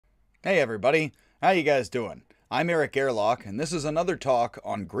Hey everybody, how you guys doing? I'm Eric Airlock, and this is another talk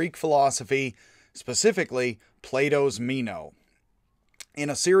on Greek philosophy, specifically Plato's Meno. In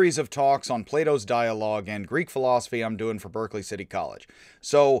a series of talks on Plato's dialogue and Greek philosophy I'm doing for Berkeley City College.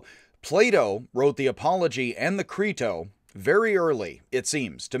 So, Plato wrote the Apology and the Crito very early, it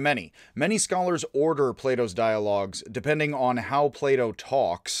seems, to many. Many scholars order Plato's dialogues depending on how Plato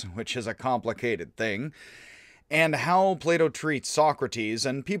talks, which is a complicated thing, and how Plato treats Socrates,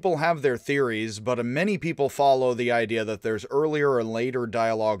 and people have their theories, but many people follow the idea that there's earlier and later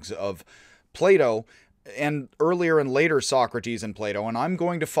dialogues of Plato and earlier and later Socrates and Plato, and I'm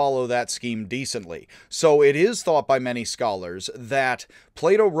going to follow that scheme decently. So it is thought by many scholars that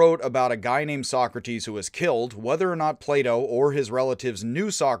Plato wrote about a guy named Socrates who was killed. Whether or not Plato or his relatives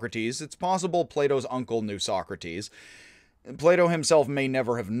knew Socrates, it's possible Plato's uncle knew Socrates. Plato himself may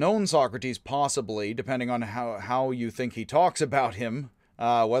never have known Socrates, possibly, depending on how you think he talks about him,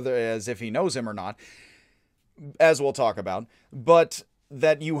 whether as if he knows him or not, as we'll talk about. But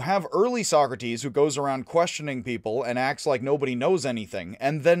that you have early Socrates who goes around questioning people and acts like nobody knows anything.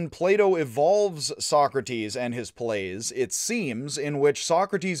 And then Plato evolves Socrates and his plays, it seems, in which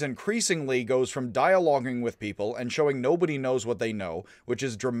Socrates increasingly goes from dialoguing with people and showing nobody knows what they know, which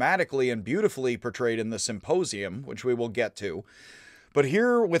is dramatically and beautifully portrayed in the Symposium, which we will get to. But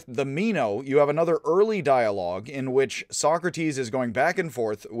here with the Meno, you have another early dialogue in which Socrates is going back and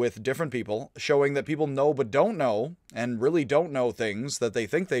forth with different people, showing that people know but don't know, and really don't know things that they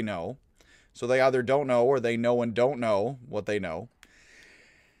think they know. So they either don't know or they know and don't know what they know.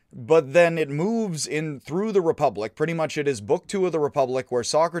 But then it moves in through the Republic. Pretty much it is Book 2 of the Republic, where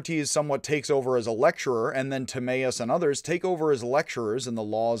Socrates somewhat takes over as a lecturer, and then Timaeus and others take over as lecturers in the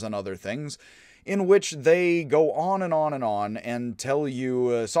laws and other things, in which they go on and on and on and tell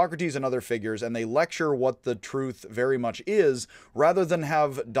you Socrates and other figures, and they lecture what the truth very much is, rather than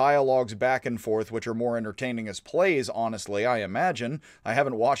have dialogues back and forth, which are more entertaining as plays, honestly, I imagine. I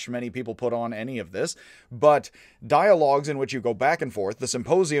haven't watched many people put on any of this, but dialogues in which you go back and forth. The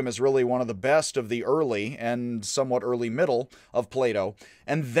Symposium is really one of the best of the early and somewhat early middle of Plato,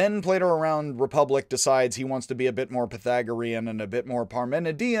 and then Plato around Republic decides he wants to be a bit more Pythagorean and a bit more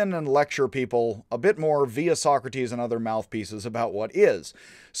Parmenidean and lecture people a bit more via Socrates and other mouthpieces about what is.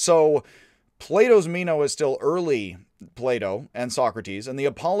 So Plato's Meno is still early Plato and Socrates, and the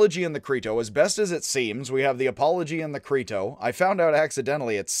Apology and the Crito, as best as it seems, we have the Apology and the Crito. I found out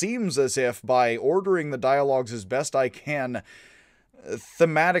accidentally, it seems as if by ordering the dialogues as best I can,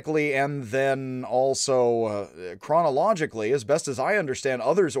 thematically and then also chronologically, as best as I understand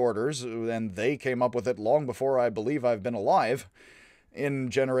others' orders, and they came up with it long before I believe I've been alive, in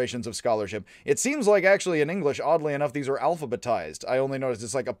generations of scholarship. It seems like actually in English, oddly enough, these are alphabetized. I only noticed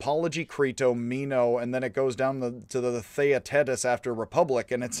it's like Apology, Crito, Meno, and then it goes down to the Theaetetus after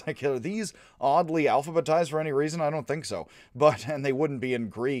Republic, and it's like, are these oddly alphabetized for any reason? I don't think so. But, and they wouldn't be in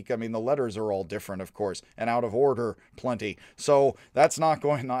Greek. I mean, the letters are all different, of course, and out of order, plenty. So that's not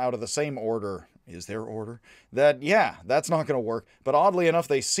going out of the same order. Is there order? That's not going to work. But oddly enough,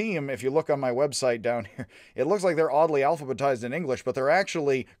 they seem, if you look on my website down here, it looks like they're oddly alphabetized in English, but they're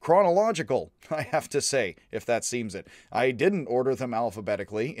actually chronological, I have to say, if that seems it. I didn't order them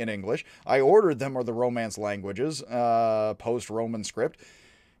alphabetically in English. I ordered them or the Romance languages, post-Roman script.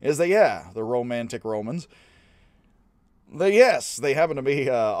 The Romantic Romans. Yes, they happen to be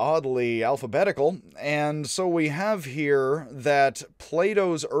oddly alphabetical, and so we have here that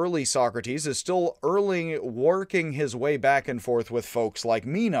Plato's early Socrates is still early working his way back and forth with folks like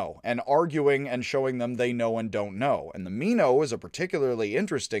Meno, and arguing and showing them they know and don't know. And the Meno is a particularly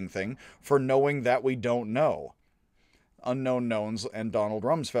interesting thing for knowing that we don't know. Unknown Knowns and Donald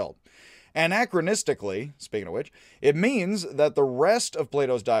Rumsfeld. Anachronistically, speaking of which, it means that the rest of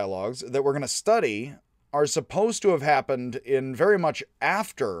Plato's dialogues that we're going to study are supposed to have happened in very much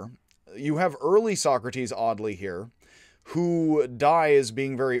after. You have early Socrates, oddly here, who dies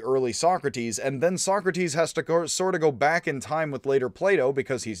being very early Socrates, and then Socrates has to sort of go back in time with later Plato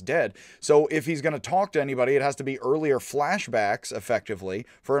because he's dead. So if he's going to talk to anybody, it has to be earlier flashbacks, effectively,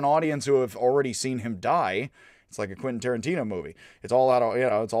 for an audience who have already seen him die. It's like a Quentin Tarantino movie. It's all out,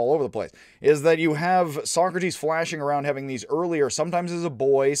 it's all over the place. Is that you have Socrates flashing around having these earlier, sometimes as a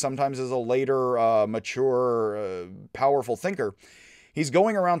boy, sometimes as a later, mature, powerful thinker. He's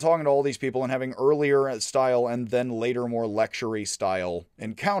going around talking to all these people and having earlier style and then later more lecture-y style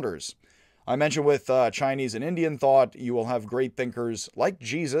encounters. I mentioned with Chinese and Indian thought, you will have great thinkers like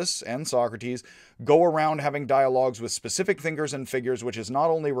Jesus and Socrates go around having dialogues with specific thinkers and figures, which is not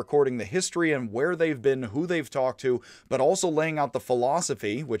only recording the history and where they've been, who they've talked to, but also laying out the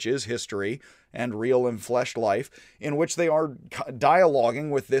philosophy, which is history and real and fleshed life, in which they are dialoguing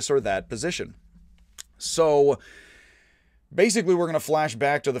with this or that position. So basically, we're going to flash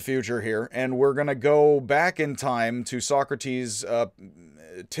back to the future here, and we're going to go back in time to Socrates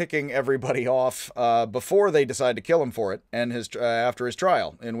ticking everybody off before they decide to kill him for it, and after his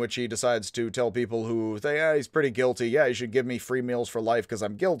trial, in which he decides to tell people who say, yeah, he's pretty guilty, yeah, you should give me free meals for life because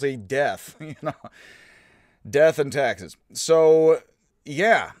I'm guilty, death, death and taxes. So,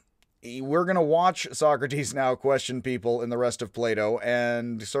 yeah. We're going to watch Socrates now question people in the rest of Plato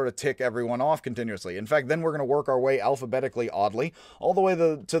and sort of tick everyone off continuously. In fact, then we're going to work our way alphabetically, oddly, all the way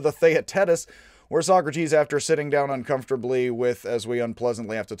to the Theaetetus, where Socrates, after sitting down uncomfortably with, as we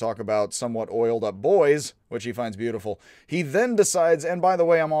unpleasantly have to talk about, somewhat oiled up boys, which he finds beautiful, he then decides, and by the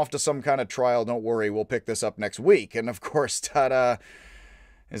way, I'm off to some kind of trial, don't worry, we'll pick this up next week. And of course, ta-da!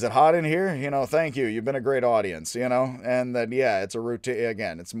 Is it hot in here? Thank you. You've been a great audience, And that, yeah, it's a routine.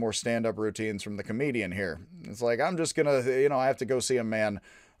 Again, it's more stand-up routines from the comedian here. It's like, I'm just going to, I have to go see a man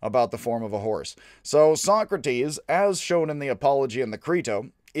about the form of a horse. So Socrates, as shown in the Apology and the Crito,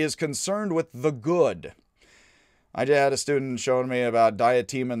 is concerned with the good. I just had a student showing me about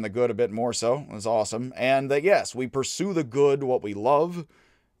diatima and the good a bit more so. It was awesome. And that, yes, we pursue the good, what we love.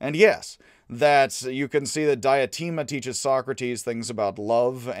 And yes, that you can see that Diotima teaches Socrates things about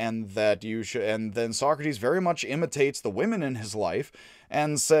love, and that and then Socrates very much imitates the women in his life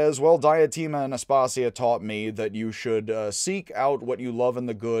and says, well, Diotima and Aspasia taught me that you should seek out what you love in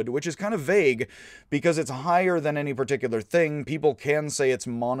the good, which is kind of vague because it's higher than any particular thing. People can say it's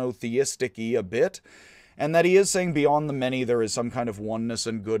monotheistic-y a bit. And that he is saying beyond the many there is some kind of oneness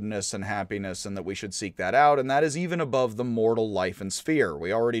and goodness and happiness, and that we should seek that out, and that is even above the mortal life and sphere.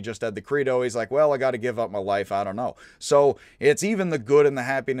 We already just had the Credo. He's like, well, I got to give up my life. I don't know. So it's even the good and the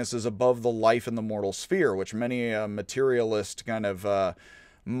happiness is above the life and the mortal sphere, which many materialist kind of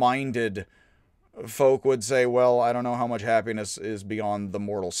minded folk would say, well, I don't know how much happiness is beyond the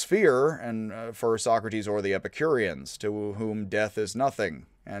mortal sphere, and for Socrates or the Epicureans, to whom death is nothing.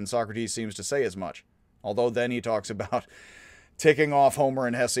 And Socrates seems to say as much. Although then he talks about ticking off Homer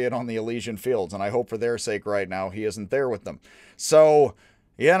and Hesiod on the Elysian fields, and I hope for their sake right now he isn't there with them. So,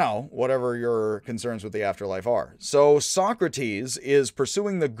 whatever your concerns with the afterlife are. So Socrates is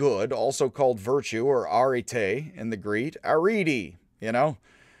pursuing the good, also called virtue, or arete in the Greek. Arete, yes,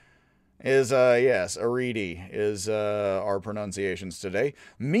 arete is our pronunciations today.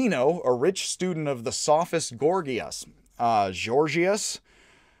 Meno, a rich student of the sophist Gorgias.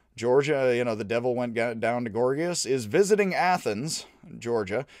 Georgia, the devil went down to Gorgias, is visiting Athens,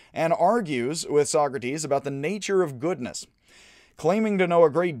 Georgia, and argues with Socrates about the nature of goodness, claiming to know a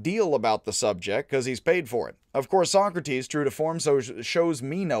great deal about the subject because he's paid for it. Of course, Socrates, true to form, shows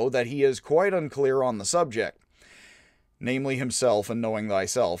Meno that he is quite unclear on the subject, namely himself and knowing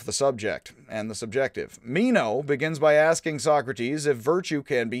thyself, the subject and the subjective. Meno begins by asking Socrates if virtue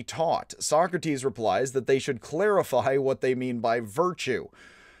can be taught. Socrates replies that they should clarify what they mean by virtue.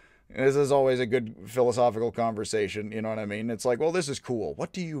 This is always a good philosophical conversation, you know what I mean? It's like, well, this is cool.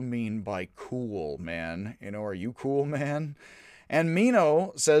 What do you mean by cool, man? Are you cool, man? And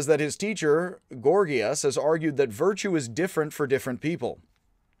Meno says that his teacher, Gorgias, has argued that virtue is different for different people.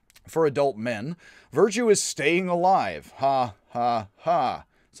 For adult men, virtue is staying alive, ha, ha, ha,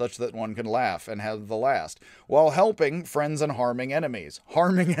 such that one can laugh and have the last, while helping friends and harming enemies.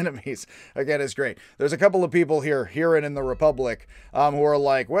 Harming enemies, again, is great. There's a couple of people here and in the Republic who are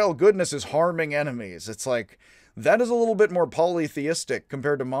like, well, goodness is harming enemies. It's like, that is a little bit more polytheistic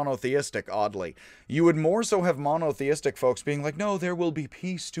compared to monotheistic, oddly. You would more so have monotheistic folks being like, no, there will be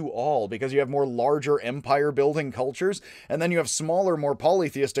peace to all, because you have more larger empire-building cultures, and then you have smaller, more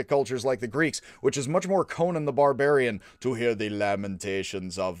polytheistic cultures like the Greeks, which is much more Conan the Barbarian, to hear the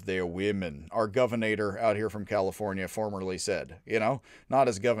lamentations of their women, our governor out here from California formerly said, not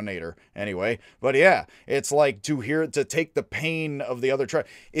as governor, anyway, but yeah, it's like to take the pain of the other tribe.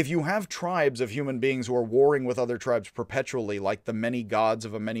 If you have tribes of human beings who are warring with other tribes perpetually, like the many gods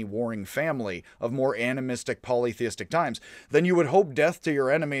of a many warring family of more animistic polytheistic times, then you would hope death to your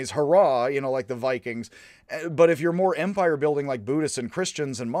enemies, hurrah, like the Vikings. But if you're more empire building like Buddhists and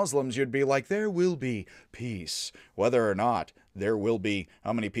Christians and Muslims, you'd be like, there will be peace, whether or not there will be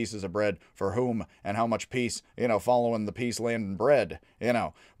how many pieces of bread for whom and how much peace, following the peace, land, and bread,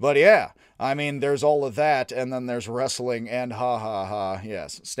 But yeah, I mean, there's all of that, and then there's wrestling and ha ha ha,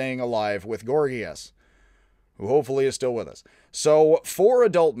 yes, staying alive with Gorgias, who hopefully is still with us. So, for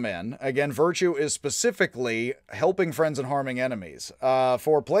adult men, again, virtue is specifically helping friends and harming enemies.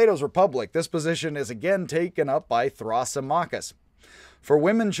 For Plato's Republic, this position is again taken up by Thrasymachus. For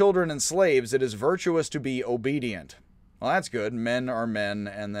women, children, and slaves, it is virtuous to be obedient. Well, that's good. Men are men,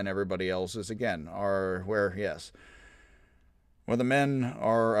 and then everybody else is, again, where the men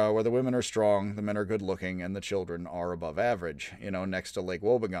are, where the women are strong, the men are good looking, and the children are above average, next to Lake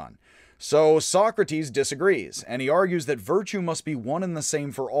Wobegon. So Socrates disagrees, and he argues that virtue must be one and the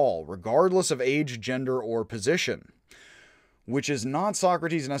same for all, regardless of age, gender, or position. Which is not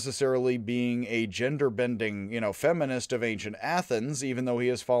Socrates necessarily being a gender-bending, feminist of ancient Athens, even though he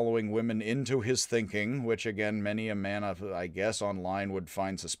is following women into his thinking, which, again, many a man, I guess, online would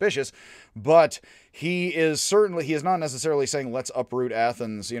find suspicious. But he is not necessarily saying, let's uproot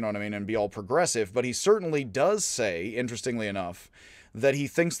Athens, and be all progressive, but he certainly does say, interestingly enough, that he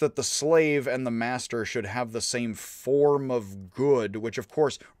thinks that the slave and the master should have the same form of good, which, of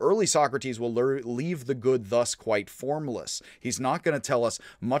course, early Socrates will leave the good thus quite formless. He's not going to tell us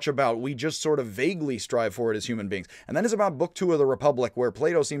much about, we just sort of vaguely strive for it as human beings. And that is about Book 2 of the Republic, where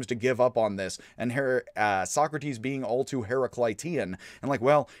Plato seems to give up on this, and Socrates being all too Heraclitean,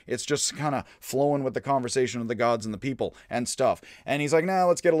 and it's just kind of flowing with the conversation of the gods and the people and stuff. And he's like,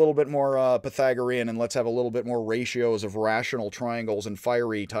 let's get a little bit more Pythagorean, and let's have a little bit more ratios of rational triangles and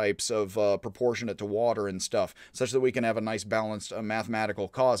fiery types of proportionate to water and stuff, such that we can have a nice balanced mathematical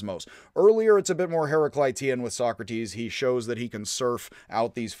cosmos. Earlier, it's a bit more Heraclitean with Socrates. He shows that he can surf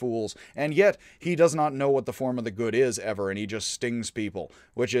out these fools, and yet he does not know what the form of the good is ever, and he just stings people,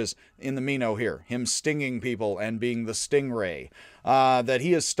 which is, in the Meno here, him stinging people and being the stingray. That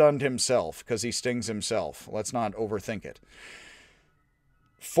he has stunned himself, because he stings himself. Let's not overthink it.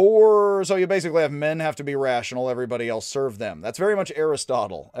 So you basically have men have to be rational, everybody else serve them. That's very much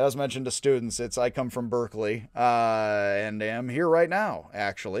Aristotle. As mentioned to students, I come from Berkeley, and am here right now,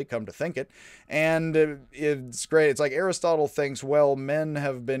 actually, come to think it. And it's great. It's like Aristotle thinks, well, men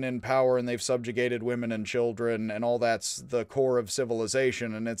have been in power and they've subjugated women and children, and all that's the core of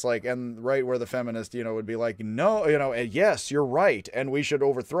civilization. And it's like, and right where the feminist, would be like, no, and yes, you're right, and we should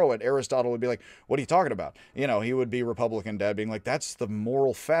overthrow it. Aristotle would be like, what are you talking about? He would be Republican dad being like, that's the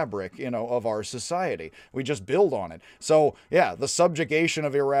moral fabric, of our society. We just build on it. So, yeah, the subjugation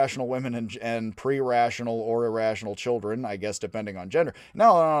of irrational women and pre-rational or irrational children, I guess, depending on gender.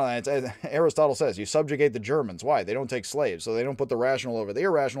 No, Aristotle says you subjugate the Germans. Why? They don't take slaves, so they don't put the rational over the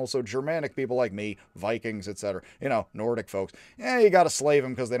irrational, so Germanic people like me, Vikings, etc., Nordic folks, you gotta slave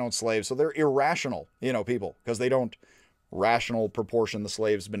them because they don't slave, so they're irrational, people, because they don't rational proportion the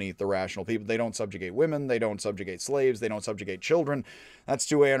slaves beneath the rational people. They don't subjugate women, they don't subjugate slaves, they don't subjugate children. That's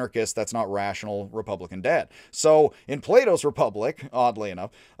too anarchist, that's not rational Republican dad. So in Plato's Republic, oddly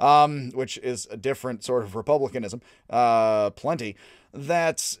enough, which is a different sort of republicanism, plenty,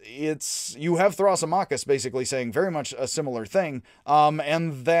 that you have Thrasymachus basically saying very much a similar thing,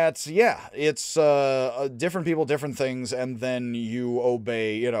 and that, it's different people, different things, and then you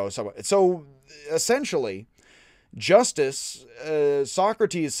obey, so essentially, justice,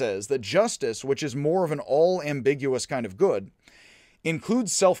 Socrates says that justice, which is more of an all-ambiguous kind of good,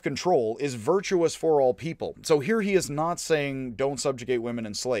 includes self-control, is virtuous for all people. So here he is not saying don't subjugate women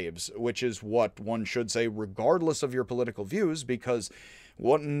and slaves, which is what one should say regardless of your political views, because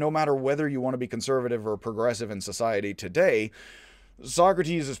no matter whether you want to be conservative or progressive in society today,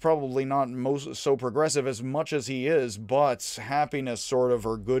 Socrates is probably not so progressive as much as he is, but happiness sort of,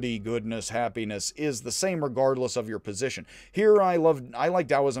 or goodness, happiness, is the same regardless of your position. Here I like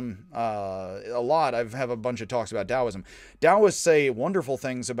Taoism a lot. I have a bunch of talks about Taoism. Taoists say wonderful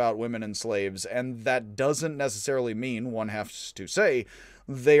things about women and slaves, and that doesn't necessarily mean, one has to say,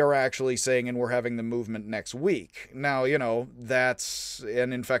 they are actually saying, and we're having the movement next week. Now,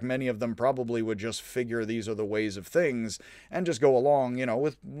 and in fact, many of them probably would just figure these are the ways of things and just go along,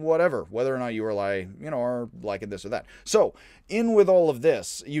 with whatever, whether or not you are liking this or that. So, with all of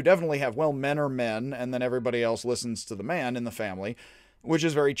this, you definitely have, men are men, and then everybody else listens to the man in the family, which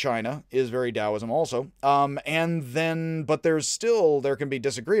is very China, is very Taoism also. But there can be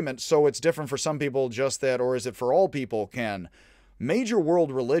disagreement, so it's different for some people just that, or is it for all people can? Major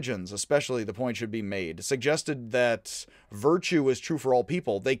world religions, especially, the point should be made, suggested that virtue is true for all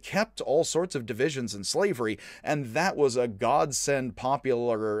people. They kept all sorts of divisions and slavery, and that was a godsend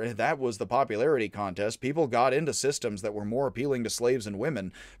that was the popularity contest. People got into systems that were more appealing to slaves and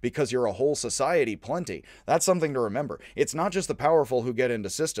women because you're a whole society, plenty. That's something to remember. It's not just the powerful who get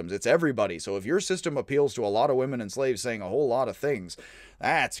into systems, it's everybody. So if your system appeals to a lot of women and slaves saying a whole lot of things,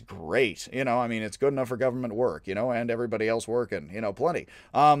 that's great. It's good enough for government work, and everybody else working. plenty.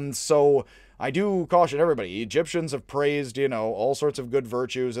 So I do caution everybody. Egyptians have praised, all sorts of good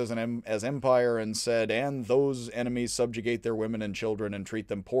virtues as empire and said, and those enemies subjugate their women and children and treat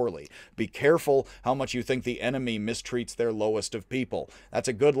them poorly. Be careful how much you think the enemy mistreats their lowest of people. That's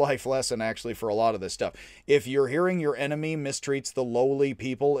a good life lesson, actually, for a lot of this stuff. If you're hearing your enemy mistreats the lowly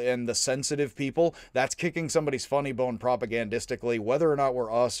people and the sensitive people, that's kicking somebody's funny bone propagandistically, whether or not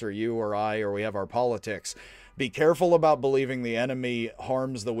we're us or you or I or we have our politics. Be careful about believing the enemy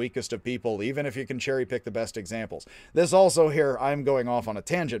harms the weakest of people, even if you can cherry pick the best examples. This also here, I'm going off on a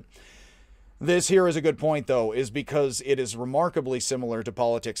tangent. This here is a good point, though, is because it is remarkably similar to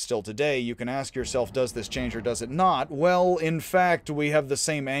politics still today. You can ask yourself, does this change or does it not? Well, in fact, we have the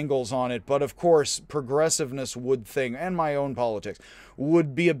same angles on it, but of course, progressiveness would think, and my own politics,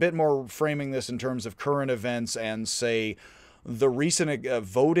 would be a bit more framing this in terms of current events and, say, the recent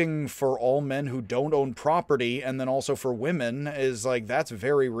voting for all men who don't own property and then also for women is like, that's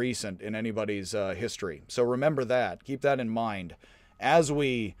very recent in anybody's history. So remember that. Keep that in mind as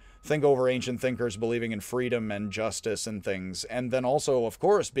we think over ancient thinkers believing in freedom and justice and things. And then also, of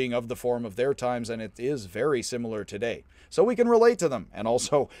course, being of the form of their times, and it is very similar today. So we can relate to them and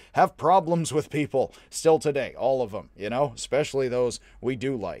also have problems with people still today. All of them, especially those we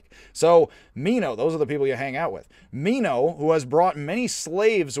do like. So Meno, those are the people you hang out with. Meno, who has brought many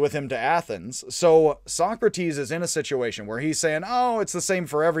slaves with him to Athens. So Socrates is in a situation where he's saying, oh, it's the same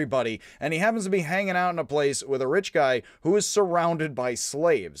for everybody. And he happens to be hanging out in a place with a rich guy who is surrounded by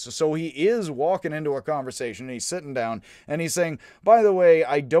slaves. So he is walking into a conversation, and he's sitting down, and he's saying, by the way,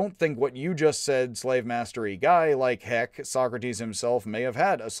 I don't think what you just said, slave mastery guy, like heck, Socrates himself may have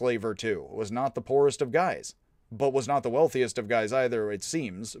had a slave or two, was not the poorest of guys, but was not the wealthiest of guys either, it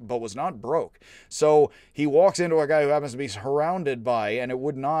seems, but was not broke. So he walks into a guy who happens to be surrounded by, and it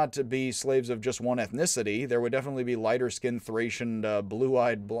would not be slaves of just one ethnicity. There would definitely be lighter-skinned, Thracian,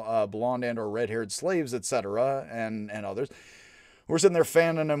 blue-eyed, blonde and or red-haired slaves, etc., and others. We're sitting there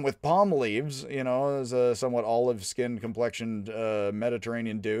fanning him with palm leaves, as a somewhat olive-skinned, complexioned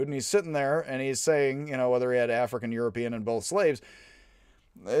Mediterranean dude. And he's sitting there and he's saying, whether he had African, European, and both slaves,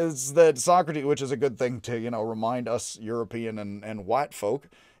 is that Socrates, which is a good thing to, remind us European and white folk,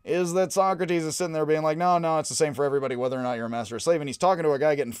 is that Socrates is sitting there being like, no, it's the same for everybody, whether or not you're a master or slave. And he's talking to a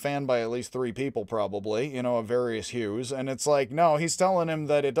guy getting fanned by at least 3 people, probably, of various hues. And it's like, no, he's telling him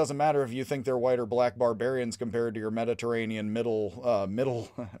that it doesn't matter if you think they're white or black barbarians compared to your Mediterranean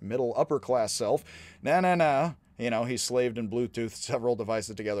middle upper class self. No. He's slaved and Bluetooth several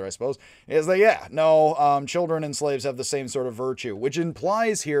devices together, I suppose, is that, children and slaves have the same sort of virtue, which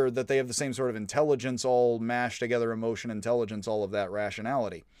implies here that they have the same sort of intelligence, all mashed together, emotion, intelligence, all of that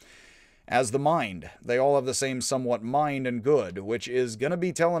rationality. As the mind, they all have the same somewhat mind and good, which is going to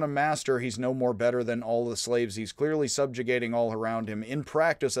be telling a master he's no more better than all the slaves he's clearly subjugating all around him in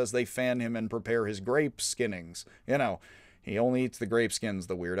practice as they fan him and prepare his grape skinnings, He only eats the grape skins,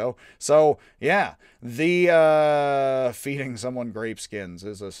 the weirdo. So, yeah, the feeding someone grape skins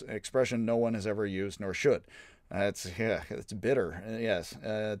is an expression no one has ever used nor should. It's bitter, yes.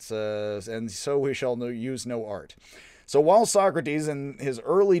 And so we shall use no art. So while Socrates, in his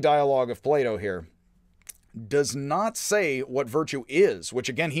early dialogue of Plato here, does not say what virtue is, which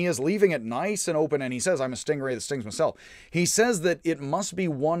again, he is leaving it nice and open, and he says, I'm a stingray that stings myself. He says that it must be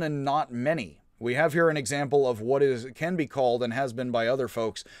one and not many. We have here an example of what can be called and has been by other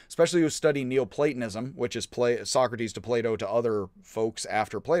folks, especially who study Neoplatonism, which is Socrates to Plato to other folks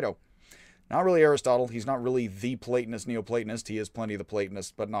after Plato. Not really Aristotle. He's not really the Platonist, Neoplatonist. He is plenty the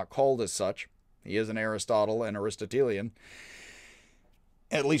Platonist, but not called as such. He is an Aristotle and Aristotelian.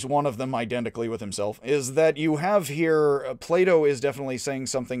 At least one of them identically with himself, is that you have here, Plato is definitely saying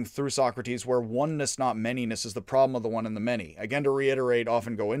something through Socrates where oneness, not manyness, is the problem of the one and the many. Again, to reiterate,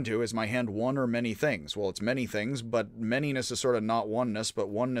 often go into, is my hand one or many things? Well, it's many things, but manyness is sort of not oneness, but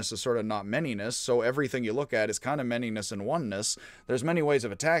oneness is sort of not manyness, so everything you look at is kind of manyness and oneness. There's many ways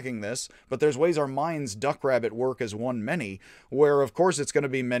of attacking this, but there's ways our minds duck rabbit work as one many, where of course it's going to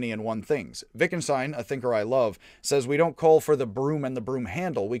be many and one things. Wittgenstein, a thinker I love, says we don't call for the broom and the broom handle,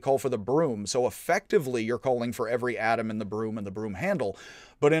 we call for the broom. So effectively, you're calling for every atom in the broom and the broom handle.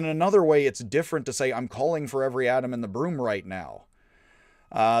 But in another way, it's different to say, I'm calling for every atom in the broom right now.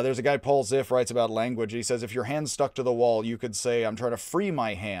 There's a guy, Paul Ziff, writes about language. He says, if your hand's stuck to the wall, you could say, I'm trying to free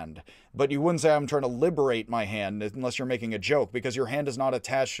my hand. But you wouldn't say, I'm trying to liberate my hand, unless you're making a joke, because your hand is not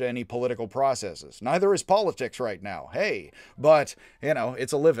attached to any political processes. Neither is politics right now. Hey, but,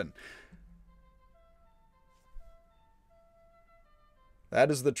 it's a living. That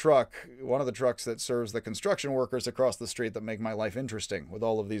is the truck, one of the trucks that serves the construction workers across the street that make my life interesting with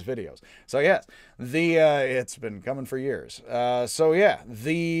all of these videos. So yes, it's been coming for years.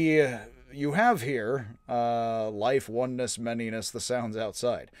 You have here life, oneness, manyness, the sounds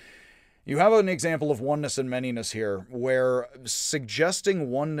outside. You have an example of oneness and manyness here, where suggesting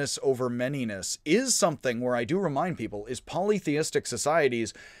oneness over manyness is something where I do remind people is polytheistic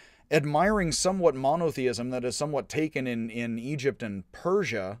societies admiring somewhat monotheism that is somewhat taken in Egypt and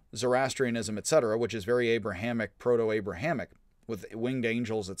Persia, Zoroastrianism, etc., which is very Abrahamic, proto-Abrahamic, with winged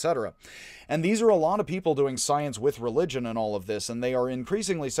angels, etc. And these are a lot of people doing science with religion and all of this, and they are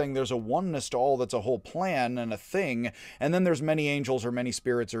increasingly saying there's a oneness to all that's a whole plan and a thing, and then there's many angels or many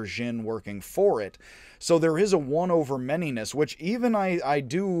spirits or jinn working for it. So there is a one over manyness, which even I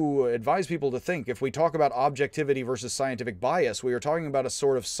do advise people to think, if we talk about objectivity versus scientific bias, we are talking about a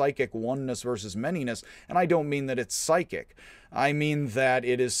sort of psychic oneness versus manyness, and I don't mean that it's psychic. I mean that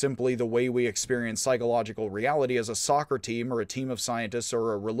it is simply the way we experience psychological reality as a soccer team or a team of scientists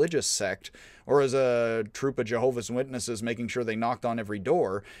or a religious sect or as a troop of Jehovah's Witnesses making sure they knocked on every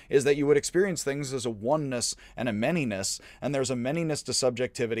door, is that you would experience things as a oneness and a manyness, and there's a manyness to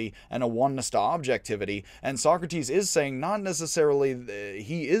subjectivity and a oneness to objectivity. And Socrates is saying, not necessarily,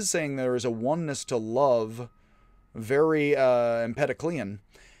 he is saying there is a oneness to love, very Empedoclean.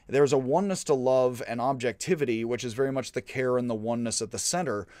 There's a oneness to love and objectivity, which is very much the care and the oneness at the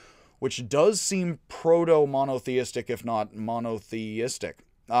center, which does seem proto-monotheistic, if not monotheistic,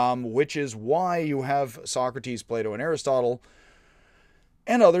 which is why you have Socrates, Plato, and Aristotle,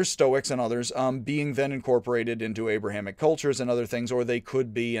 and others, Stoics and others, being then incorporated into Abrahamic cultures and other things, or they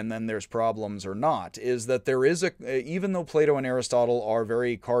could be, and then there's problems or not, is that there is even though Plato and Aristotle are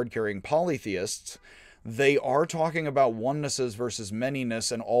very card-carrying polytheists, they are talking about onenesses versus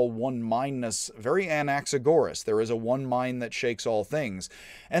manyness and all one-mindness, very Anaxagoras. There is a one mind that shakes all things.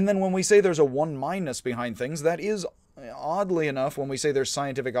 And then when we say there's a one-mindness behind things, that is, oddly enough, when we say there's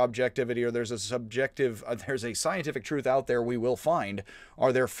scientific objectivity or there's a scientific truth out there we will find.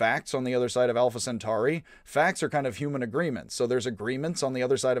 Are there facts on the other side of Alpha Centauri? Facts are kind of human agreements. So there's agreements on the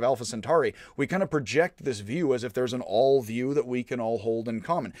other side of Alpha Centauri. We kind of project this view as if there's an all view that we can all hold in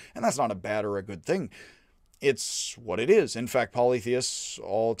common. And that's not a bad or a good thing. It's what it is. In fact, polytheists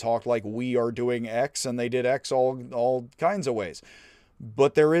all talk like we are doing X, and they did X all kinds of ways.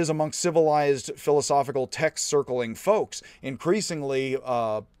 But there is, amongst civilized philosophical text-circling folks, increasingly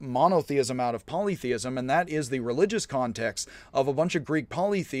monotheism out of polytheism, and that is the religious context of a bunch of Greek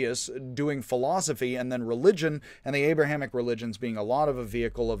polytheists doing philosophy, and then religion, and the Abrahamic religions being a lot of a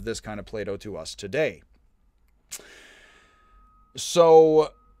vehicle of this kind of Plato to us today.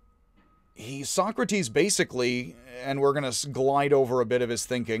 So Socrates basically, and we're going to glide over a bit of his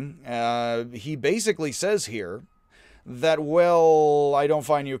thinking, he basically says here that, well, I don't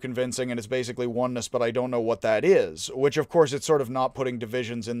find you convincing, and it's basically oneness, but I don't know what that is. Which, of course, it's sort of not putting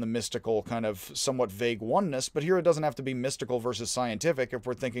divisions in the mystical kind of somewhat vague oneness, but here it doesn't have to be mystical versus scientific if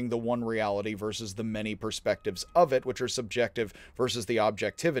we're thinking the one reality versus the many perspectives of it, which are subjective versus the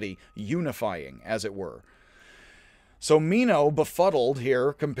objectivity, unifying, as it were. So Meno, befuddled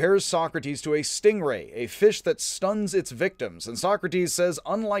here, compares Socrates to a stingray, a fish that stuns its victims. And Socrates says,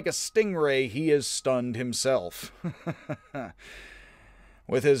 unlike a stingray, he is stunned himself.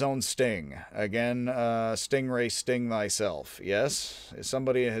 With his own sting. Again, stingray, sting thyself. Yes?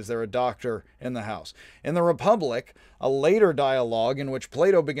 Is there a doctor in the house? In the Republic, a later dialogue in which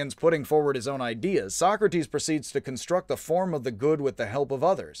Plato begins putting forward his own ideas, Socrates proceeds to construct the form of the good with the help of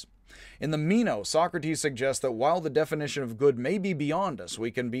others. In the Meno, Socrates suggests that while the definition of good may be beyond us,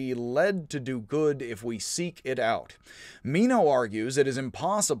 we can be led to do good if we seek it out. Meno argues it is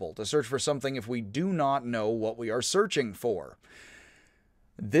impossible to search for something if we do not know what we are searching for.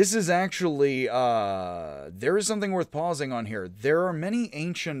 This is actually, there is something worth pausing on here. There are many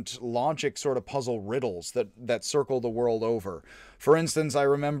ancient logic sort of puzzle riddles that circle the world over. For instance, I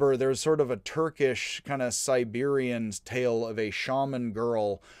remember there's sort of a Turkish kind of Siberian tale of a shaman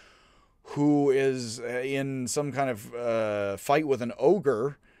girl who is in some kind of fight with an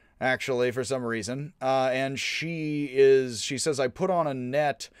ogre, actually, for some reason. And she says, I put on a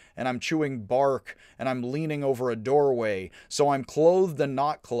net and I'm chewing bark and I'm leaning over a doorway. So I'm clothed and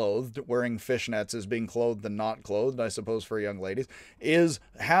not clothed. Wearing fishnets is being clothed and not clothed, I suppose, for young ladies. Is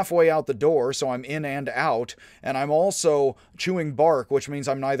halfway out the door, so I'm in and out. And I'm also chewing bark, which means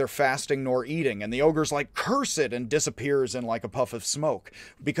I'm neither fasting nor eating. And the ogre's like, curse it, and disappears in like a puff of smoke.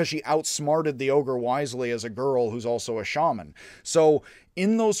 Because she outsmarted the ogre wisely as a girl who's also a shaman. So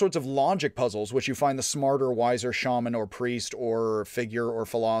In those sorts of logic puzzles, which you find the smarter, wiser shaman or priest or figure or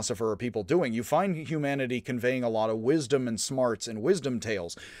philosopher or people doing, you find humanity conveying a lot of wisdom and smarts and wisdom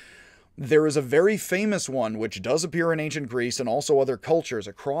tales. There is a very famous one which does appear in ancient Greece and also other cultures.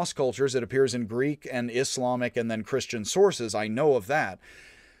 Across cultures, it appears in Greek and Islamic and then Christian sources. I know of that.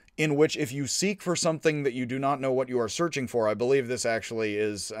 In which, if you seek for something that you do not know what you are searching for, I believe this actually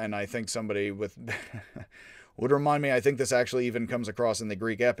is, and I think somebody with would remind me, I think this actually even comes across in the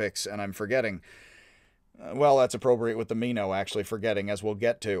Greek epics, and I'm forgetting. Well, that's appropriate with the Meno, actually forgetting, as we'll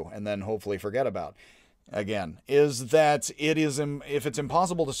get to, and then hopefully forget about again, is that it is, if it's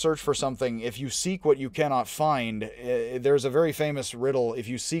impossible to search for something, if you seek what you cannot find, there's a very famous riddle, if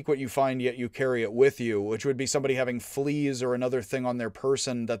you seek what you find yet you carry it with you, which would be somebody having fleas or another thing on their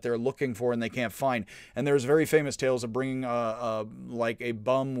person that they're looking for and they can't find. And there's very famous tales of bringing like a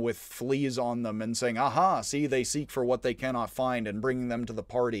bum with fleas on them and saying, aha, see, they seek for what they cannot find, and bringing them to the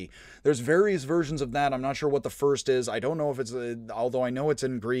party. There's various versions of that. I'm not sure what the first is. I don't know if it's, although I know it's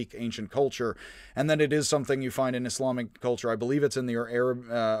in Greek ancient culture, and then it is something you find in Islamic culture. I believe it's in the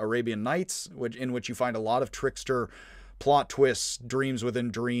Arabian Nights, in which you find a lot of trickster plot twists, dreams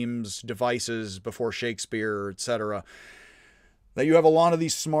within dreams, devices before Shakespeare, etc. That you have a lot of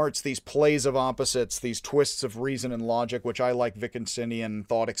these smarts, these plays of opposites, these twists of reason and logic, which I like Wittgensteinian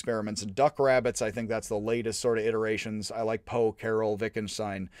thought experiments. Duck Rabbits, I think that's the latest sort of iterations. I like Poe, Carroll,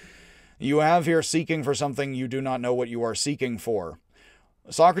 Wittgenstein. You have here seeking for something you do not know what you are seeking for.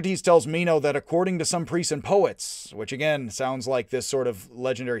 Socrates tells Meno that according to some priests and poets, which again sounds like this sort of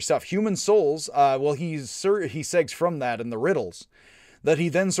legendary stuff, human souls, well, he segs from that in the riddles, that he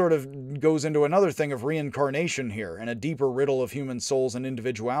then sort of goes into another thing of reincarnation here, and a deeper riddle of human souls and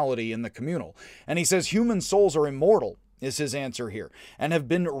individuality in the communal. And he says human souls are immortal, is his answer here, and have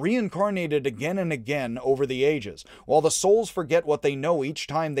been reincarnated again and again over the ages, while the souls forget what they know each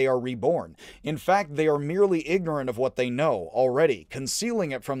time they are reborn. In fact, they are merely ignorant of what they know already,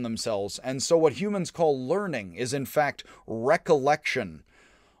 concealing it from themselves, and so what humans call learning is in fact recollection.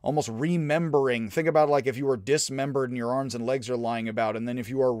 Almost remembering. Think about it like if you were dismembered and your arms and legs are lying about, and then if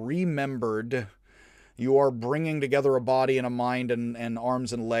you are remembered, you are bringing together a body and a mind and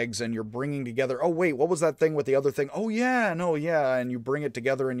arms and legs, and you're bringing together, oh wait, what was that thing with the other thing? Oh yeah, no, yeah, and you bring it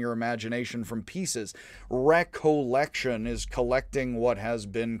together in your imagination from pieces. Recollection is collecting what has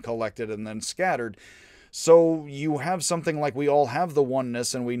been collected and then scattered. So you have something like we all have the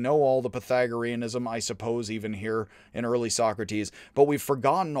oneness, and we know all the Pythagoreanism, I suppose, even here in early Socrates, but we've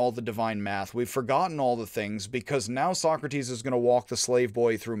forgotten all the divine math. We've forgotten all the things, because now Socrates is going to walk the slave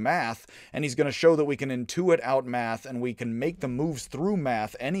boy through math, and he's going to show that we can intuit out math, and we can make the moves through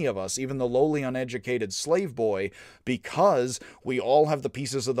math, any of us, even the lowly uneducated slave boy, because we all have the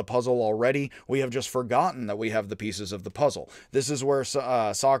pieces of the puzzle already. We have just forgotten that we have the pieces of the puzzle. This is where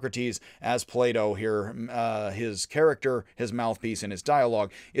Socrates, as Plato here, his character, his mouthpiece in his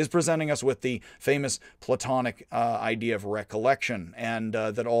dialogue, is presenting us with the famous Platonic idea of recollection, and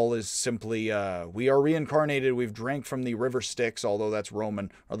that all is simply, we are reincarnated, we've drank from the river Styx, although that's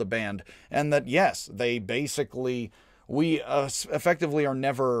Roman, or the band, and that, yes, they basically, we effectively are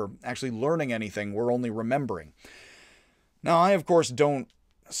never actually learning anything, we're only remembering. Now, I, of course, don't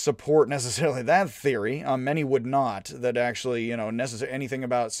support necessarily that theory. Many would not, that actually, you know, anything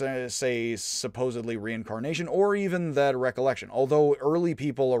about, say, supposedly reincarnation, or even that recollection. Although early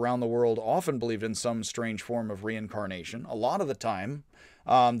people around the world often believed in some strange form of reincarnation, a lot of the time,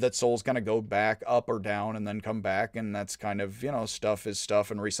 that souls kind of go back up or down and then come back, and that's kind of, you know, stuff is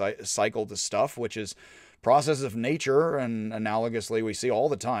stuff and recycled to stuff, which is process of nature, and analogously we see all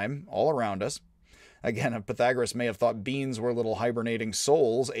the time, all around us. Again, Pythagoras may have thought beans were little hibernating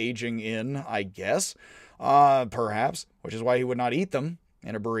souls aging in, I guess, perhaps, which is why he would not eat them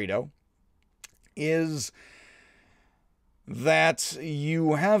in a burrito, is that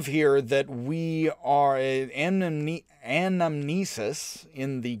you have here that we are, anamnesis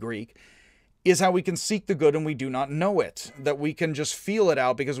in the Greek, is how we can seek the good and we do not know it, that we can just feel it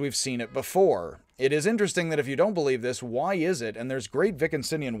out because we've seen it before. It is interesting that if you don't believe this, why is it, and there's great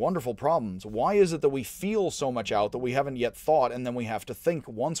Wittgensteinian wonderful problems, why is it that we feel so much out that we haven't yet thought, and then we have to think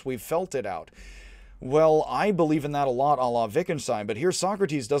once we've felt it out? Well, I believe in that a lot, a la Wittgenstein, but here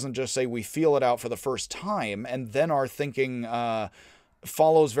Socrates doesn't just say we feel it out for the first time, and then our thinking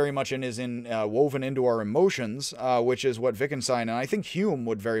follows very much and is woven into our emotions, which is what Wittgenstein, and I think Hume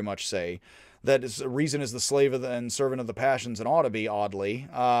would very much say, that reason is the slave of and servant of the passions, and ought to be, oddly,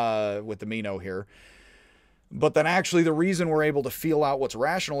 with the Meno here. But then actually the reason we're able to feel out what's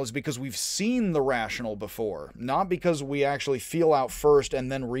rational is because we've seen the rational before. Not because we actually feel out first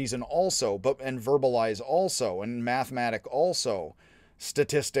and then reason also, and verbalize also, and mathematic also.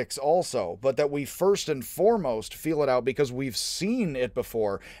 statistics also, but that we first and foremost feel it out because we've seen it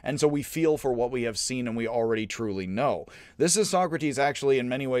before, and so we feel for what we have seen and we already truly know. This is Socrates actually in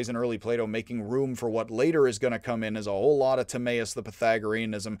many ways in early Plato making room for what later is going to come in as a whole lot of Timaeus the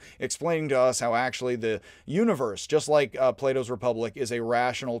Pythagoreanism, explaining to us how actually the universe, just like Plato's Republic, is a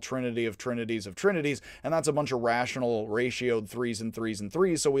rational trinity of trinities of trinities, and that's a bunch of rational ratioed threes and threes and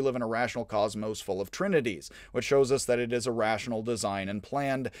threes, so we live in a rational cosmos full of trinities, which shows us that it is a rational design and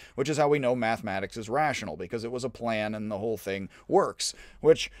planned, which is how we know mathematics is rational, because it was a plan and the whole thing works,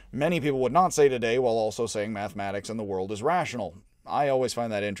 which many people would not say today while also saying mathematics and the world is rational. I always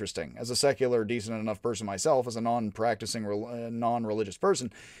find that interesting. As a secular, decent enough person myself, as a non-practicing, non-religious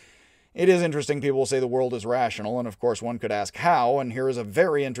person, it is interesting people will say the world is rational, and of course one could ask how, and here is a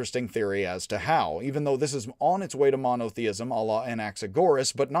very interesting theory as to how, even though this is on its way to monotheism a la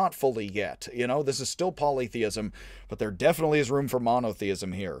Anaxagoras, but not fully yet. You know, this is still polytheism, but there definitely is room for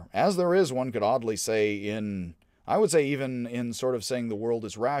monotheism here. As there is, one could oddly say in, I would say even in sort of saying the world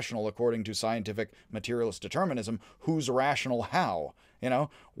is rational according to scientific materialist determinism, who's rational how? You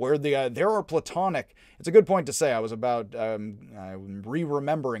know, where there are Platonic. It's a good point to say. I was about I'm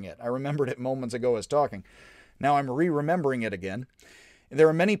re-remembering it. I remembered it moments ago as talking. Now I'm re-remembering it again. There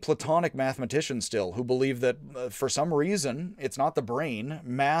are many Platonic mathematicians still who believe that for some reason it's not the brain.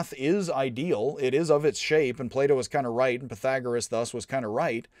 Math is ideal. It is of its shape, and Plato was kind of right, and Pythagoras thus was kind of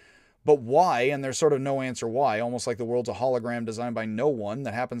right. But why? And there's sort of no answer why, almost like the world's a hologram designed by no one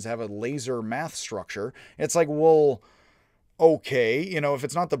that happens to have a laser math structure. It's like, well, okay, you know, if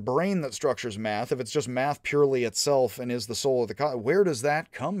it's not the brain that structures math, if it's just math purely itself and is the soul of the where does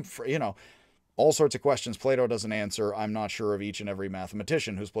that come from? You know, all sorts of questions Plato doesn't answer. I'm not sure of each and every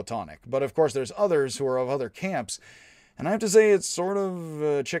mathematician who's Platonic. But of course, there's others who are of other camps. And I have to say it's sort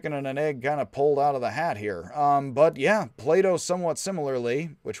of chicken and an egg kind of pulled out of the hat here. But yeah, Plato somewhat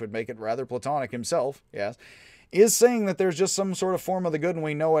similarly, which would make it rather Platonic himself, yes, is saying that there's just some sort of form of the good and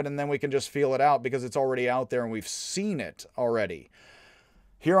we know it, and then we can just feel it out because it's already out there and we've seen it already.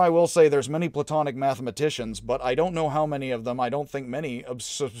 Here I will say there's many Platonic mathematicians, but I don't know how many of them, I don't think many,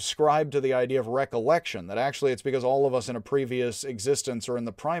 subscribe to the idea of recollection, that actually it's because all of us in a previous existence or in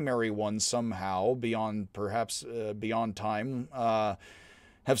the primary one somehow, beyond, perhaps beyond time,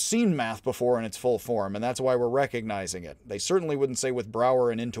 have seen math before in its full form, and that's why we're recognizing it. They certainly wouldn't say with Brouwer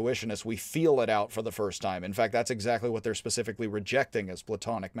and intuitionists we feel it out for the first time. In fact, that's exactly what they're specifically rejecting as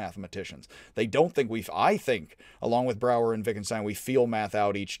Platonic mathematicians. They don't think I think, along with Brouwer and Wittgenstein, we feel math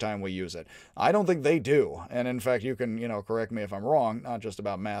out each time we use it. I don't think they do, and in fact, you can, correct me if I'm wrong, not just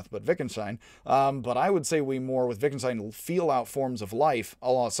about math, but Wittgenstein, but I would say we more, with Wittgenstein, feel out forms of life,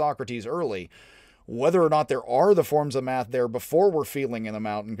 a la Socrates early. Whether or not there are the forms of math there before we're feeling them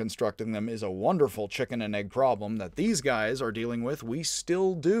out and constructing them is a wonderful chicken and egg problem that these guys are dealing with. We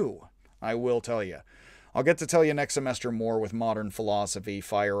still do, I will tell you. I'll get to tell you next semester more with modern philosophy,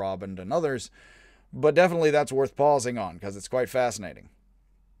 Feyerabend, and others, but definitely that's worth pausing on because it's quite fascinating.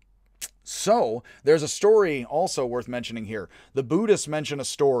 So, there's a story also worth mentioning here. The Buddhists mention a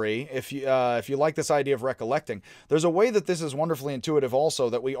story, if you like this idea of recollecting. There's a way that this is wonderfully intuitive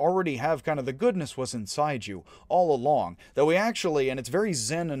also, that we already have kind of the goodness was inside you all along. That we actually, and it's very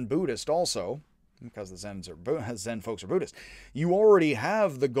Zen and Buddhist also, because the Zen folks are Buddhists, you already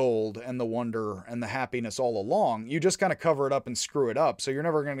have the gold and the wonder and the happiness all along. You just kind of cover it up and screw it up. So you're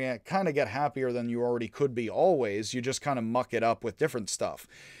never going to kind of get happier than you already could be always. You just kind of muck it up with different stuff.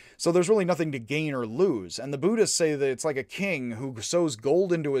 So there's really nothing to gain or lose. And the Buddhists say that it's like a king who sews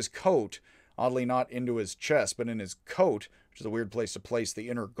gold into his coat, oddly not into his chest, but in his coat, which is a weird place to place the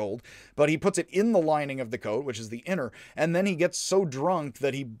inner gold, but he puts it in the lining of the coat, which is the inner, and then he gets so drunk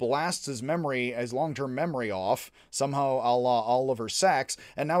that he blasts his memory, his long-term memory off, somehow a la Oliver Sacks,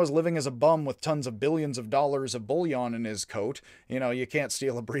 and now is living as a bum with tons of billions of dollars of bullion in his coat. You can't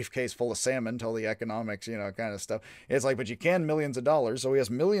steal a briefcase full of salmon, tell the economics, kind of stuff. It's like, but you can millions of dollars, so he has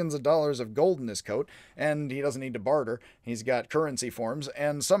millions of dollars of gold in his coat, and he doesn't need to barter. He's got currency forms,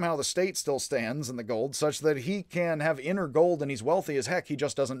 and somehow the state still stands in the gold, such that he can have inner gold and he's wealthy as heck, he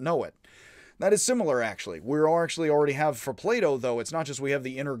just doesn't know it. That is similar, actually. We actually already have, for Plato, though, it's not just we have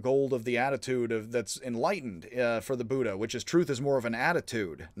the inner gold of the attitude that's enlightened for the Buddha, which is truth is more of an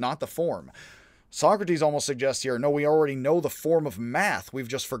attitude, not the form. Socrates almost suggests here, no, we already know the form of math, we've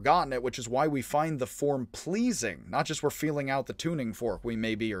just forgotten it, which is why we find the form pleasing, not just we're feeling out the tuning fork we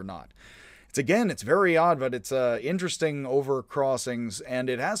may be or not. It's very odd, but it's interesting overcrossings, and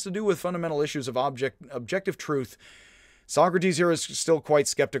it has to do with fundamental issues of objective truth. Socrates here is still quite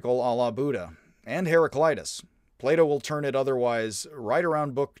skeptical a la Buddha, and Heraclitus. Plato will turn it otherwise right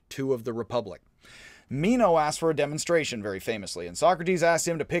around Book 2 of the Republic. Meno asked for a demonstration, very famously, and Socrates asked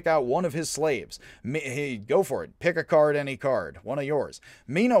him to pick out one of his slaves. Hey, go for it. Pick a card, any card. One of yours.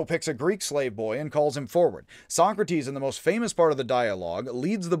 Meno picks a Greek slave boy and calls him forward. Socrates, in the most famous part of the dialogue,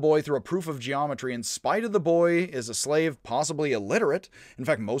 leads the boy through a proof of geometry in spite of the boy is a slave, possibly illiterate. In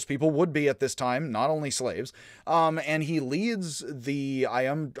fact, most people would be at this time, not only slaves. And he leads the... I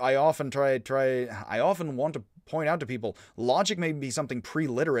often want to point out to people, logic may be something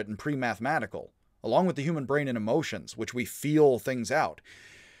pre-literate and pre-mathematical, along with the human brain and emotions, which we feel things out.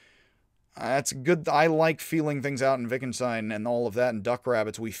 That's good. I like feeling things out in Wittgenstein and all of that, and Duck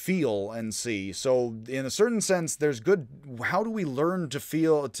Rabbits we feel and see. So in a certain sense, there's good... How do we learn to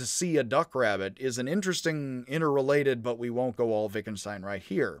see a duck rabbit is an interesting interrelated, but we won't go all Wittgenstein right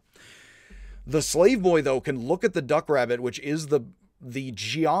here. The slave boy, though, can look at the duck rabbit, which is the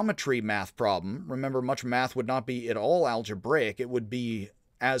geometry math problem. Remember, much math would not be at all algebraic. It would be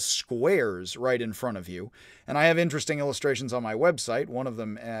as squares right in front of you. And I have interesting illustrations on my website. One of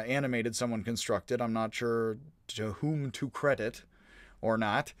them animated, someone constructed. I'm not sure to whom to credit or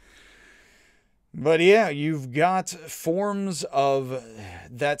not. But yeah, you've got forms of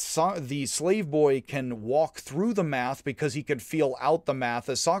that. The slave boy can walk through the math because he can feel out the math,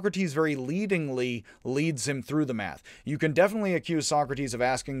 as Socrates very leadingly leads him through the math. You can definitely accuse Socrates of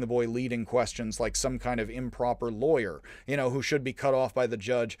asking the boy leading questions like some kind of improper lawyer, who should be cut off by the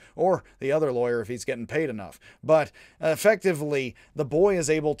judge or the other lawyer if he's getting paid enough. But effectively, the boy is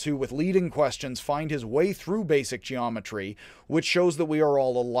able to, with leading questions, find his way through basic geometry, which shows that we are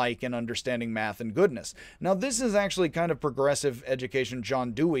all alike in understanding math and goodness. Now, this is actually kind of progressive education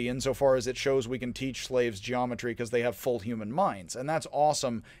John Dewey insofar as it shows we can teach slaves geometry because they have full human minds, and that's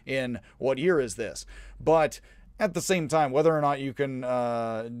awesome in what year is this? But at the same time, whether or not you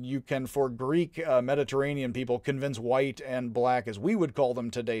can for Greek Mediterranean people convince white and black, as we would call them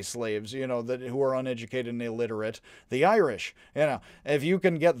today, slaves, who are uneducated and illiterate, the Irish, if you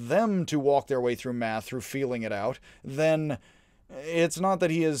can get them to walk their way through math through feeling it out, then it's not that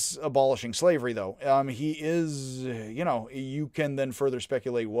he is abolishing slavery, though. He is, you can then further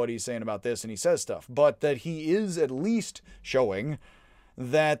speculate what he's saying about this, and he says stuff, but that he is at least showing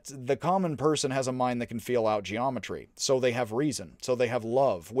that the common person has a mind that can feel out geometry. So they have reason. So they have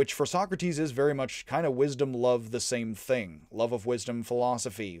love, which for Socrates is very much kind of wisdom, love, the same thing. Love of wisdom,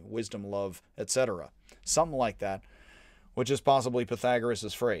 philosophy, wisdom, love, etc. Something like that, which is possibly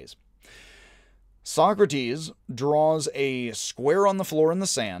Pythagoras' phrase. Socrates draws a square on the floor in the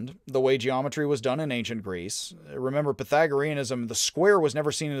sand, the way geometry was done in ancient Greece. Remember, Pythagoreanism, the square was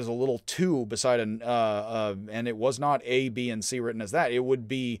never seen as a little 2 beside and it was not A, B, and C written as that. It would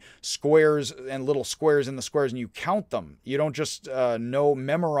be squares and little squares in the squares, and you count them. You don't just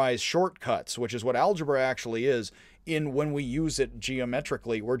memorize shortcuts, which is what algebra actually is. When we use it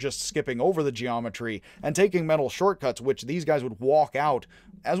geometrically, we're just skipping over the geometry and taking mental shortcuts, which these guys would walk out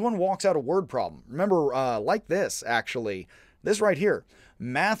as one walks out a word problem. Remember, like this, actually, this right here,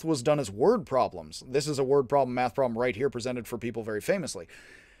 math was done as word problems. This is a word problem, math problem right here presented for people very famously.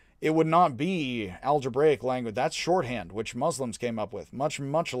 It would not be algebraic language. That's shorthand, which Muslims came up with much,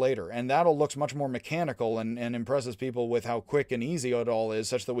 much later. And that all looks much more mechanical and impresses people with how quick and easy it all is,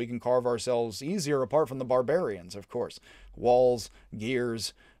 such that we can carve ourselves easier apart from the barbarians, of course. Walls,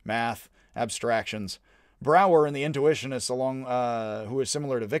 gears, math, abstractions. Brouwer in The Intuitionists, who is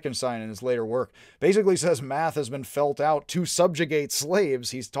similar to Wittgenstein in his later work, basically says math has been felt out to subjugate slaves.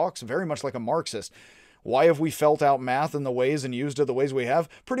 He talks very much like a Marxist. Why have we felt out math in the ways and used it the ways we have?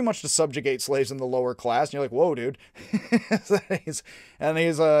 Pretty much to subjugate slaves in the lower class. And you're like, whoa, dude.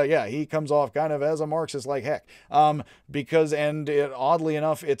 He comes off kind of as a Marxist like heck. Oddly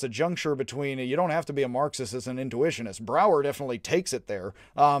enough, it's a juncture between, you don't have to be a Marxist as an intuitionist. Brouwer definitely takes it there.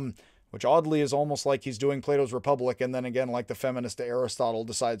 Which oddly is almost like he's doing Plato's Republic, and then again, like the feminist Aristotle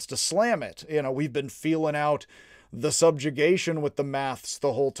decides to slam it. We've been feeling out the subjugation with the maths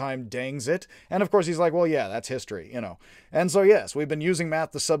the whole time, dangs it. And of course he's like, well, yeah, that's history, And so yes, we've been using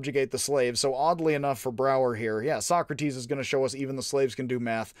math to subjugate the slaves. So oddly enough for Brouwer here, yeah, Socrates is going to show us even the slaves can do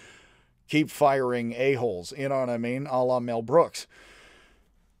math. Keep firing a-holes, you know what I mean? A la Mel Brooks.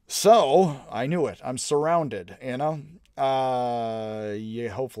 So, I knew it. I'm surrounded, You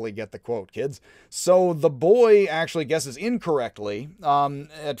hopefully get the quote, kids. So the boy actually guesses incorrectly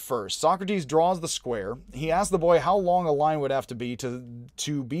at first. Socrates draws the square. He asks the boy how long a line would have to be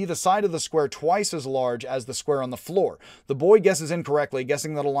the side of the square twice as large as the square on the floor. The boy guesses incorrectly,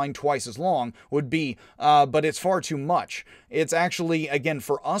 guessing that a line twice as long would be, but it's far too much. It's actually, again,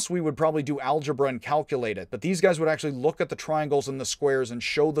 for us, we would probably do algebra and calculate it. But these guys would actually look at the triangles and the squares and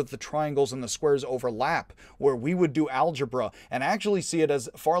show that the triangles and the squares overlap, where we would do algebra and actually see it as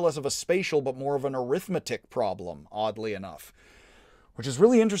far less of a spatial but more of an arithmetic problem, oddly enough. Which is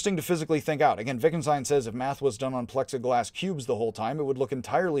really interesting to physically think out. Again, Wittgenstein says if math was done on plexiglass cubes the whole time, it would look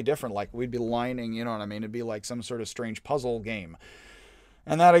entirely different. Like we'd be lining, you know what I mean? It'd be like some sort of strange puzzle game.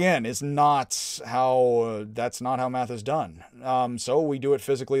 And that, again, is not how, that's not how math is done. So we do it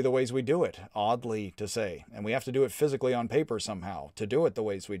physically the ways we do it, oddly to say. And we have to do it physically on paper somehow to do it the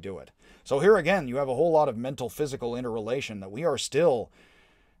ways we do it. So here again, you have a whole lot of mental-physical interrelation that we are still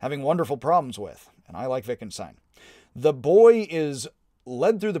having wonderful problems with. And I like Wittgenstein. The boy is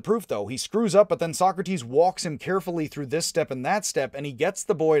led through the proof, though. He screws up, but then Socrates walks him carefully through this step and that step, and he gets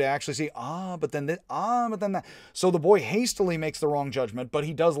the boy to actually see, but then that. So the boy hastily makes the wrong judgment, but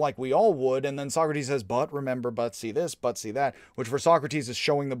he does like we all would, and then Socrates says, but remember, but see this, but see that, which for Socrates is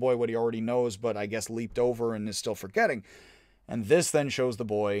showing the boy what he already knows, but I guess leaped over and is still forgetting. And this then shows the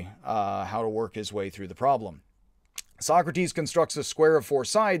boy how to work his way through the problem. Socrates constructs a square of 4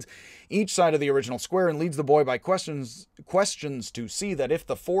 sides, each side of the original square, and leads the boy by questions to see that if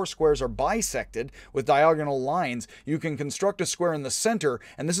the 4 squares are bisected with diagonal lines, you can construct a square in the center,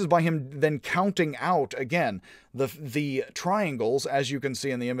 and this is by him then counting out, again, the triangles, as you can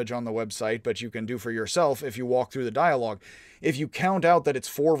see in the image on the website, but you can do for yourself if you walk through the dialogue. If you count out that it's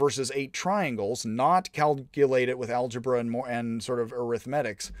 4 versus 8 triangles, not calculate it with algebra and sort of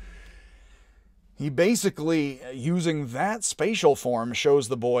arithmetics, he basically, using that spatial form, shows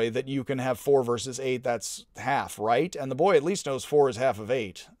the boy that you can have 4 versus 8, that's half, right? And the boy at least knows 4 is half of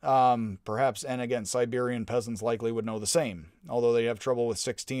 8. Perhaps, and again, Siberian peasants likely would know the same, although they have trouble with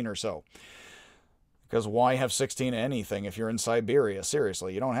 16 or so. Because why have 16 anything if you're in Siberia?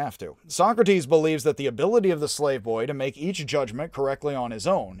 Seriously, you don't have to. Socrates believes that the ability of the slave boy to make each judgment correctly on his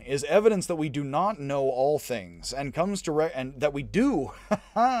own is evidence that we do not know all things, and comes to and that we do,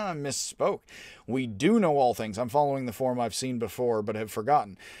 misspoke, we do know all things. I'm following the form I've seen before but have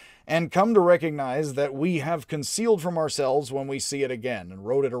forgotten. And come to recognize that we have concealed from ourselves when we see it again, and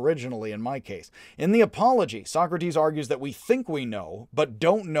wrote it originally in my case. In the Apology, Socrates argues that we think we know, but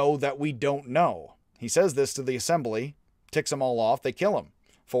don't know that we don't know. He says this to the assembly, ticks them all off, they kill him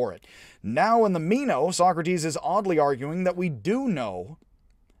for it. Now in the Meno, Socrates is oddly arguing that we do know,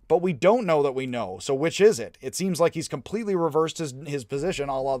 but we don't know that we know. So which is it? It seems like he's completely reversed his position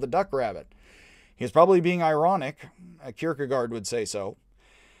a la the duck rabbit. He's probably being ironic, Kierkegaard would say so.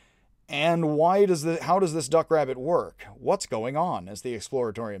 And how does this duck rabbit work? What's going on, as the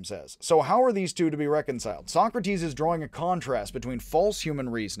Exploratorium says? So how are these two to be reconciled? Socrates is drawing a contrast between false human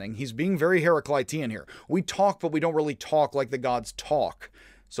reasoning. He's being very Heraclitean here. We talk, but we don't really talk like the gods talk.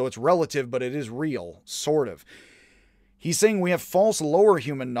 So it's relative, but it is real, sort of. He's saying we have false lower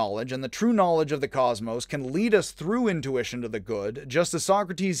human knowledge, and the true knowledge of the cosmos can lead us through intuition to the good, just as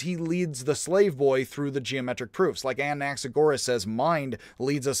Socrates, he leads the slave boy through the geometric proofs. Like Anaxagoras says, mind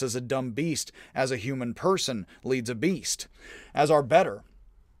leads us as a dumb beast, as a human person leads a beast. As our better,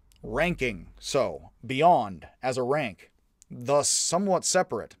 ranking, so, beyond, as a rank, thus somewhat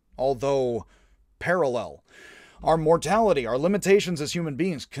separate, although parallel. Our mortality, our limitations as human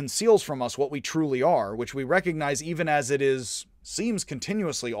beings, conceals from us what we truly are, which we recognize even as it seems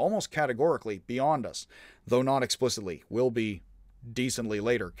continuously, almost categorically, beyond us, though not explicitly, will be decently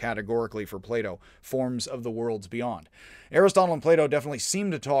later, categorically for Plato, forms of the worlds beyond. Aristotle and Plato definitely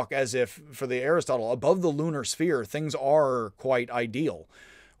seem to talk as if, for the Aristotle, above the lunar sphere, things are quite ideal.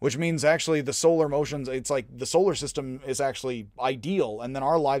 Which means actually the solar motions, it's like the solar system is actually ideal, and then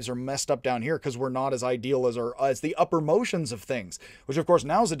our lives are messed up down here because we're not as ideal as the upper motions of things. Which of course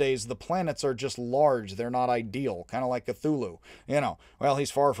nowadays the planets are just large, they're not ideal, kind of like Cthulhu. You know, well,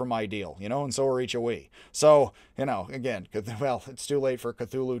 he's far from ideal, you know, and so are each of we. So, you know, again, well, it's too late for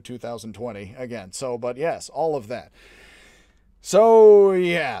Cthulhu 2020 again. So, but yes, all of that. So,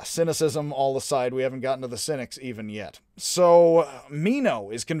 yeah, cynicism all aside, we haven't gotten to the cynics even yet. So,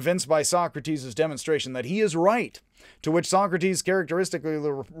 Meno is convinced by Socrates' demonstration that he is right, to which Socrates characteristically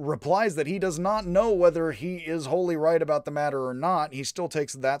replies that he does not know whether he is wholly right about the matter or not. He still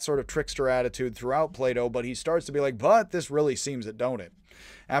takes that sort of trickster attitude throughout Plato, but he starts to be like, but this really seems it, don't it?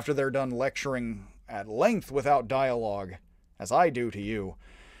 After they're done lecturing at length without dialogue, as I do to you.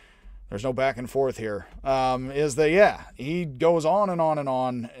 There's no back and forth here. He goes on and on and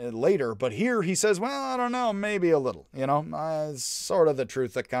on later, but here he says, well, I don't know, maybe a little, you know, sort of the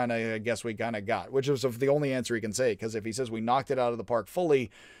truth that I guess we kind of got, which is the only answer he can say, because if he says we knocked it out of the park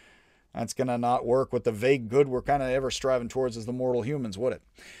fully, that's going to not work with the vague good we're kind of ever striving towards as the mortal humans, would it?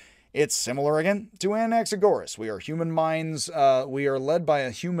 It's similar again to Anaxagoras. We are human minds. We are led by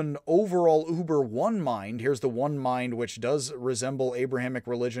a human overall uber one mind. Here's the one mind which does resemble Abrahamic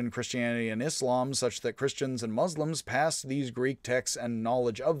religion, Christianity, and Islam, such that Christians and Muslims pass these Greek texts and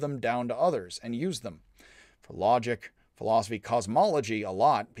knowledge of them down to others and use them for logic, philosophy, cosmology a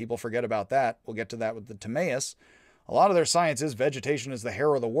lot. People forget about that. We'll get to that with the Timaeus. A lot of their science is vegetation is the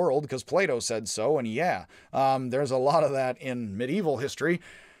hair of the world because Plato said so. And yeah, there's a lot of that in medieval history.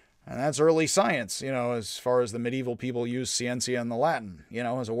 And that's early science, as far as the medieval people use scientia in the Latin,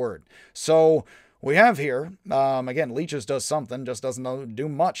 as a word. So we have here, again, Leeches does something, just doesn't do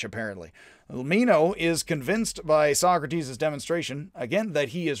much, apparently. Meno is convinced by Socrates' demonstration, again, that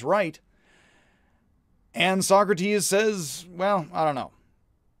he is right. And Socrates says, well, I don't know.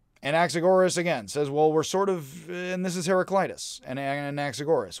 Anaxagoras, again, says, well, we're sort of, and this is Heraclitus and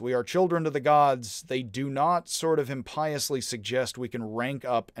Anaxagoras, we are children to the gods. They do not sort of impiously suggest we can rank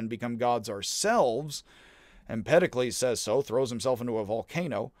up and become gods ourselves. Empedocles says so, throws himself into a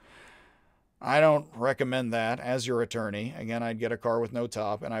volcano. I don't recommend that as your attorney. Again, I'd get a car with no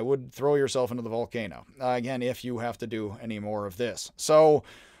top, and I would throw yourself into the volcano. Again, if you have to do any more of this. So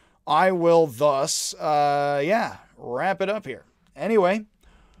I will thus, wrap it up here. Anyway,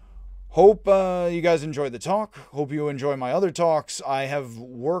 hope you guys enjoyed the talk. Hope you enjoy my other talks. I have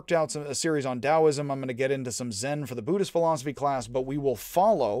worked out a series on Taoism. I'm going to get into some Zen for the Buddhist philosophy class, but we will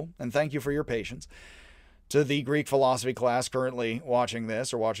follow, and thank you for your patience, to the Greek philosophy class currently watching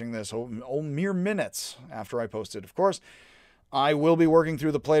this mere minutes after I posted, of course. I will be working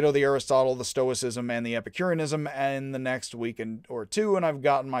through the Plato, the Aristotle, the Stoicism, and the Epicureanism in the next week or two, and I've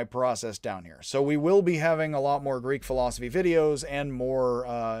gotten my process down here. So we will be having a lot more Greek philosophy videos and more,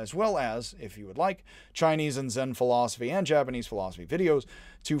 as well as, if you would like, Chinese and Zen philosophy and Japanese philosophy videos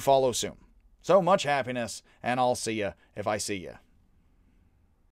to follow soon. So much happiness, and I'll see ya if I see ya.